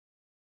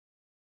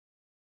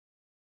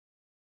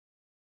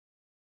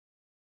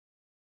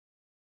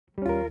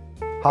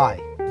Hi,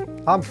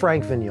 I'm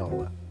Frank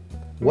Vignola.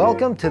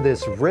 Welcome to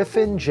this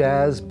Riffin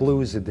Jazz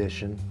Blues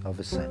edition of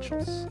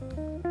Essentials.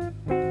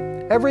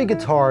 Every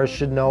guitarist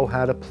should know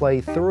how to play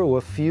through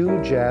a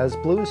few jazz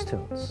blues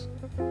tunes.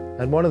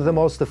 And one of the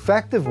most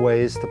effective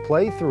ways to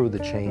play through the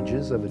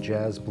changes of a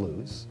jazz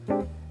blues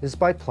is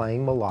by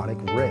playing melodic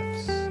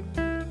riffs.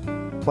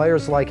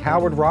 Players like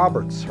Howard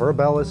Roberts, Herb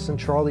Ellis, and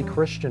Charlie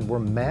Christian were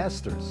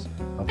masters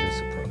of this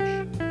approach.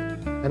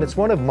 And it's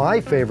one of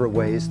my favorite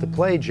ways to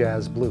play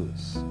jazz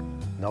blues.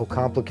 No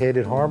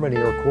complicated harmony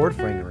or chord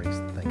fingerings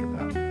to think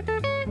about.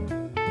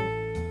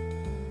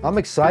 I'm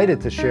excited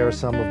to share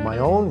some of my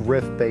own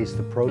riff-based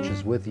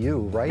approaches with you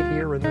right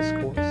here in this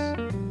course.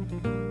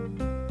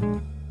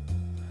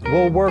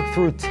 We'll work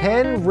through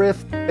 10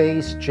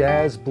 riff-based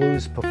jazz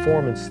blues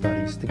performance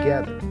studies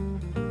together.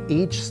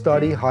 Each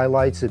study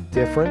highlights a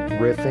different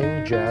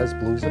riffing jazz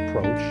blues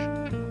approach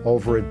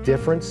over a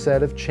different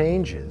set of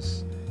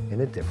changes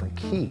in a different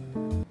key.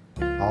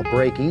 I'll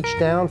break each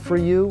down for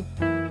you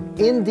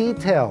in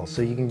detail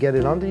so you can get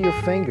it under your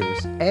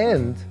fingers,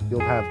 and you'll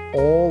have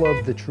all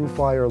of the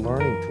TrueFire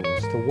learning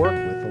tools to work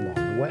with along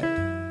the way.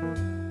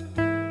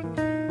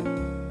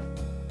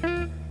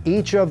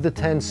 Each of the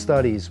 10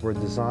 studies were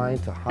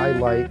designed to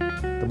highlight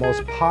the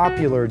most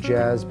popular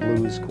jazz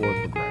blues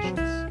chord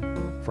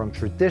progressions, from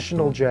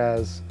traditional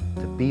jazz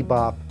to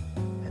bebop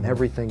and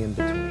everything in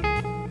between.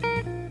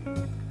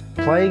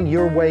 Playing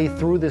your way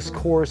through this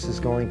course is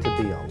going to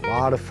be a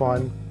lot of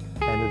fun,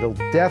 and it'll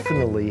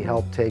definitely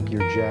help take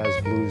your jazz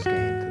blues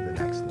game to the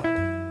next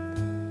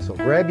level. So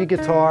grab your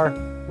guitar,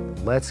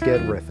 let's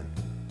get riffing.